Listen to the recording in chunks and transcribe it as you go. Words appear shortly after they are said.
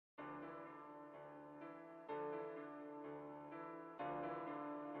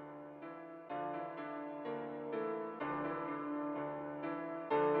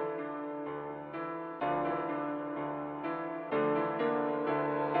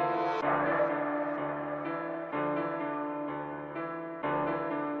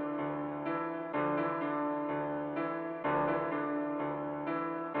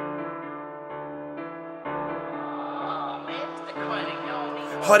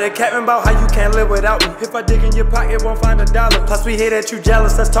All that capping about how you can't live without me. If I dig in your pocket, won't find $1. Plus we hear that you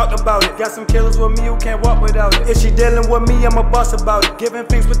jealous, let's talk about it. Got some killers with me who can't walk without it. If she dealing with me, I'ma bust about it. Giving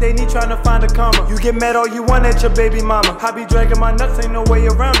things what they need, trying to find a comma. You get mad all you want at your baby mama. I be dragging my nuts, ain't no way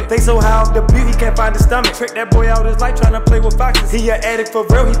around it. They so high off the beat, he can't find his stomach. Trick that boy out his life, trying to play with foxes. He an addict for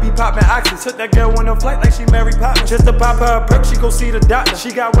real, he be popping oxys. Took that girl on a flight like she Mary Poppins. Just to pop her a perk, she go see the doctor.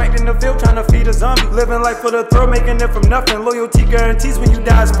 She got whacked in the field, trying to feed a zombie. Living life for the thrill, making it from nothing. Loyalty guarantees when you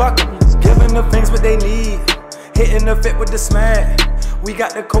die is fucking. Giving the things what they need, hitting the fit with the smack. We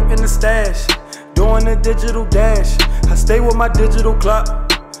got the coke in the stash, doing the digital dash. I stay with my digital clock,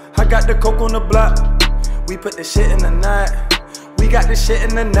 I got the coke on the block. We put the shit in the knot, we got the shit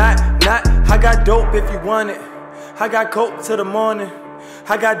in the knot. I got dope if you want it, I got coke till the morning.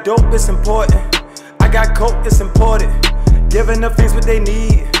 I got dope, it's important, I got coke, it's important. Giving the things what they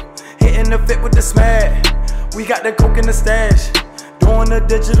need, hitting the fit with the smack. We got the coke in the stash, doing the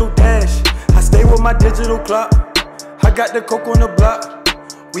digital dash. I stay with my digital clock, I got the coke on the block.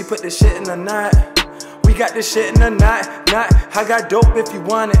 We put the shit in the knot, we got the shit in the knot. I got dope if you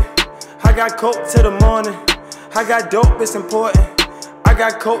want it, I got coke till the morning. I got dope, it's important, I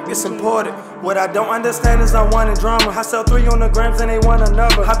got coke, it's important. What I don't understand is I wanted drama. I sell 3 on the grams and they want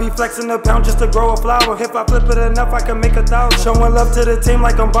another. I be flexing a pound just to grow a flower. If I flip it enough, I can make 1,000. Showing love to the team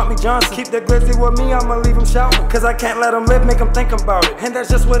like I'm Bumpy Johnson. Keep the glizzy with me, I'ma leave him shouting. Cause I can't let him live, make him think about it. And that's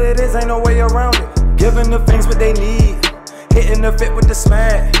just what it is, ain't no way around it. Giving the things what they need, hitting the fit with the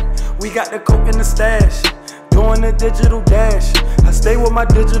smack. We got the coke in the stash, doing the digital dash. I stay with my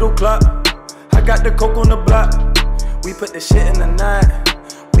digital clock, I got the coke on the block. We put the shit in the knot,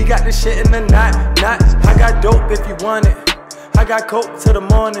 we got the shit in the knot. I got dope if you want it, I got coke till the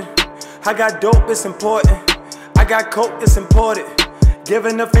morning. I got dope, it's important, I got coke, it's important.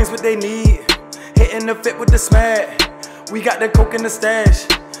 Giving the things what they need, hitting the fit with the smack. We got the coke in the stash,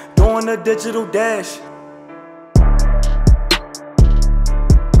 doing the digital dash.